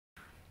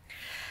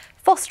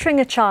Fostering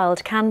a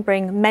child can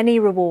bring many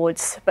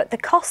rewards, but the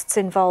costs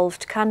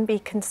involved can be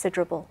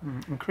considerable.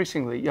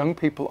 Increasingly, young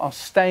people are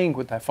staying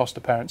with their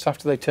foster parents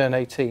after they turn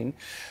 18,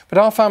 but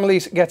are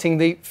families getting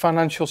the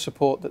financial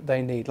support that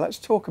they need? Let's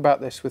talk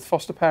about this with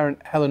foster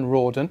parent Helen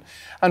Rawdon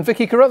and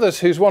Vicky Carruthers,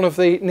 who's one of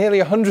the nearly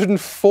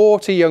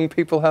 140 young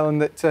people, Helen,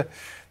 that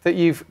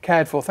you've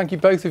cared for. Thank you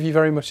both of you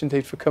very much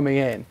indeed for coming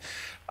in.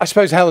 I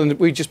suppose, Helen,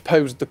 we just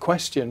posed the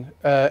question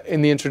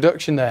in the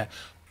introduction there.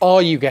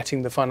 Are you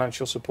getting the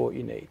financial support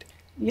you need?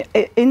 Yeah,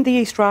 in the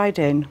East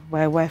Riding,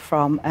 where we're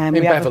from, in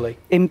Beverley.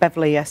 In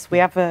Beverley, yes, we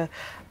have a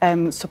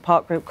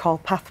support group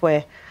called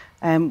Pathway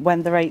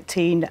when they're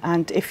 18,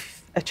 and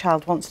if a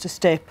child wants to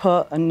stay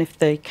put, and if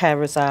the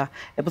carers are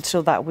able to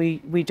do that,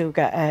 we do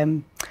get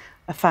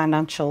a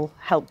financial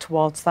help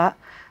towards that.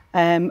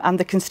 And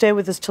they can stay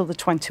with us till they're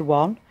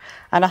 21.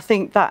 And I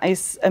think that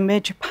is a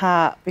major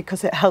part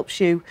because it helps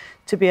you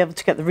to be able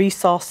to get the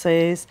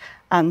resources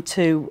and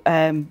to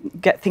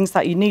get things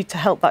that you need to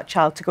help that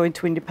child to go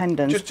into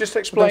independence. Just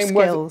explain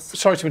whether,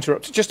 sorry to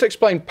interrupt, just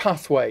explain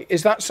Pathway.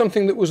 Is that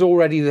something that was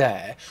already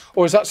there,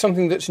 or is that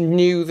something that's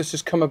new that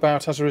has come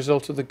about as a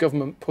result of the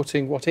government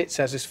putting what it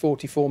says is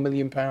 £44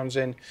 million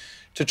in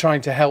to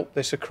trying to help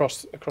this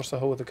across the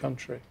whole of the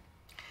country?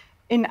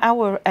 In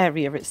our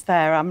area, it's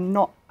there. I'm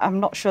not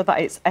sure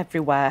that it's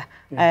everywhere,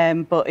 yeah.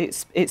 But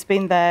it's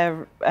been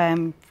there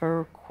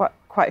for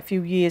quite a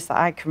few years that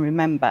I can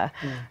remember.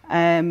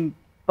 Yeah.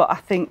 But I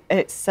think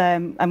it's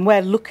and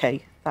we're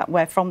lucky that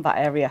we're from that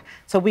area,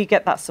 so we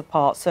get that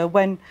support. So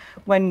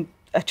when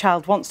a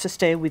child wants to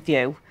stay with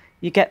you,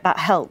 you get that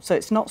help. So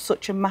it's not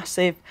such a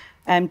massive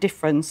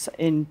difference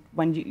in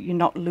when you're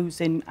not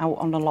losing out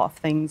on a lot of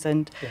things.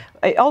 And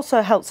yeah. It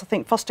also helps, I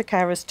think, foster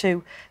carers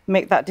to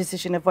make that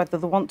decision of whether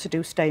they want to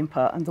do staying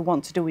put and they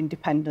want to do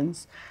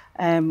independence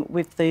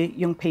with the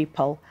young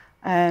people,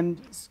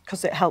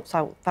 because it helps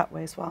out that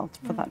way as well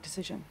for that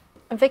decision.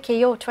 And Vicky,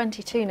 you're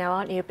 22 now,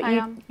 aren't you?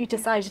 But you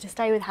decided to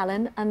stay with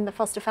Helen and the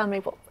foster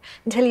family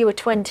until you were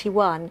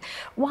 21.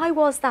 Why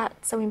was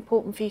that so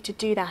important for you to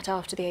do that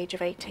after the age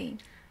of 18?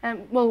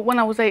 Well, when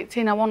I was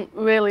 18, I wasn't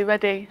really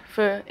ready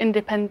for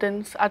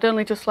independence. I'd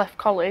only just left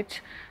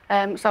college,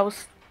 so I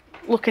was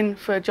looking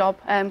for a job,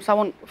 so I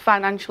wasn't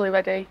financially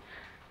ready.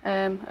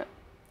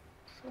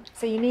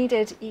 So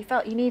you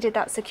felt you needed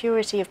that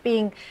security of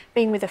being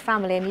with a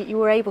family, and you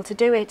were able to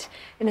do it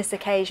in this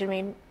occasion. I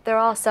mean, there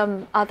are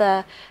some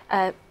other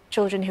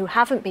children who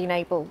haven't been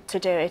able to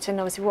do it, and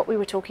obviously what we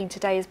were talking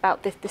today is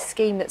about the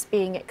scheme that's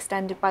being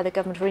extended by the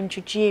government or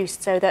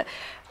introduced so that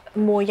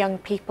more young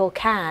people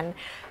can.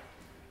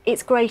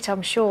 It's great,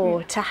 I'm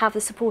sure, to have the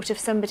support of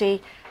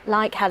somebody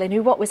like Helen,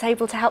 who was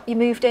able to help you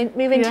move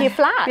into your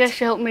flat. Yeah,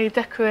 she helped me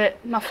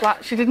decorate my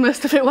flat. She did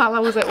most of it while I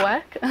was at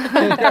work.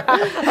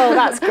 Oh,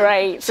 that's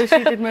great. So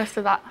she did most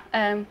of that.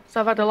 So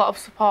I've had a lot of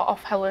support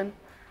off Helen,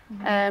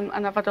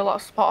 and I've had a lot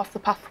of support off the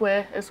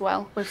Pathway as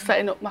well with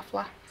setting up my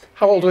flat.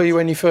 How old were you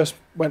when you first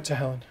went to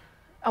Helen?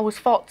 I was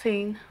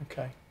 14.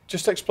 Okay.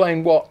 Just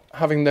explain what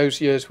having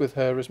those years with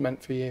her has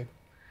meant for you.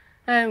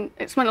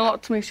 It's meant a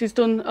lot to me. She's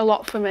done a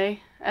lot for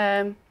me.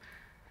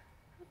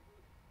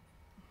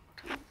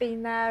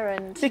 Been there,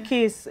 and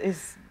Vicky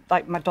is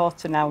like my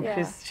daughter now.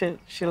 Yeah.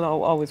 She'll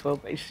always will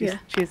be.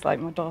 She's like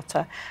my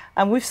daughter,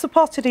 and we've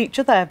supported each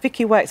other.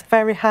 Vicky works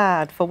very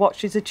hard for what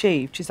she's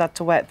achieved. She's had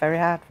to work very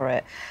hard for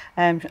it.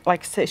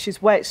 Like I said,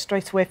 she's worked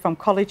straight away from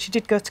college. She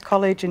did go to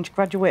college and she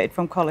graduated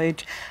from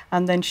college,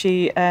 and then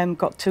she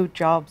got 2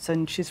 jobs,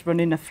 and she's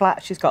running a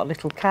flat. She's got a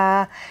little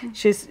car.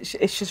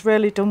 She's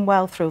really done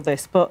well through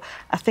this. But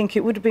I think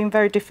it would have been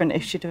very different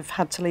if she'd have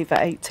had to leave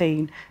at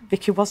 18.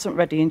 Vicky wasn't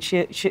ready, and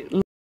she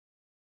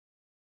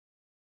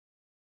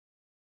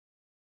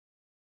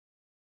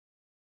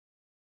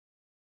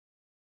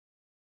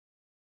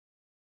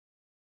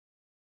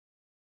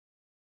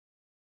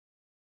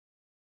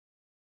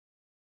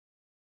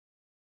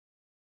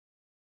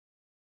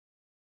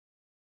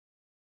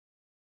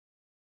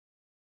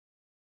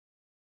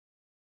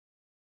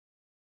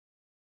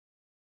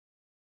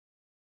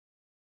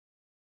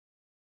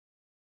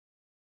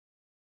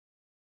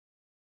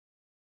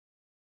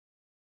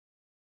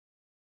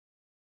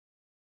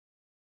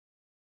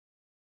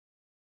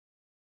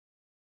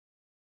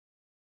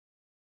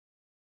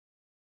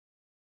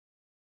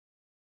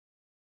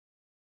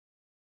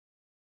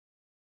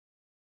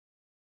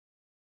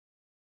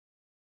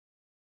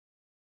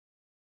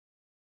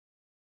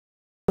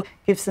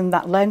gives them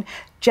that learn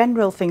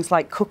general things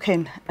like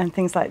cooking and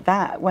things like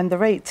that. When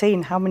they're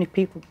 18, how many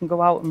people can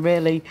go out and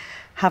really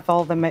have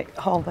all them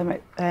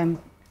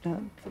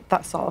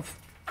that sort of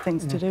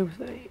things to do?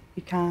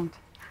 You can't.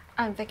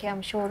 And Vicky,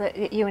 I'm sure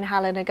that you and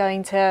Helen are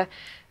going to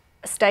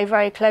stay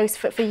very close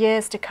for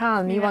years to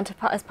come. You want to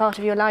put as part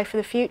of your life for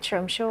the future,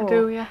 I'm sure. I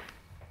do, yeah.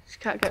 She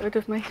can't get rid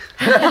of me.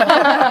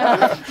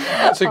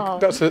 That's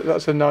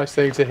a nice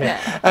thing to hear.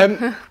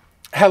 Yeah.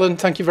 Helen,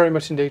 thank you very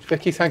much indeed.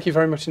 Vicky, thank you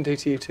very much indeed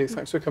to you too.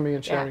 Thanks for coming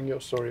and sharing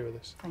your story with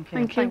us. Thank you.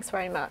 Thank you. Thanks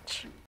very much.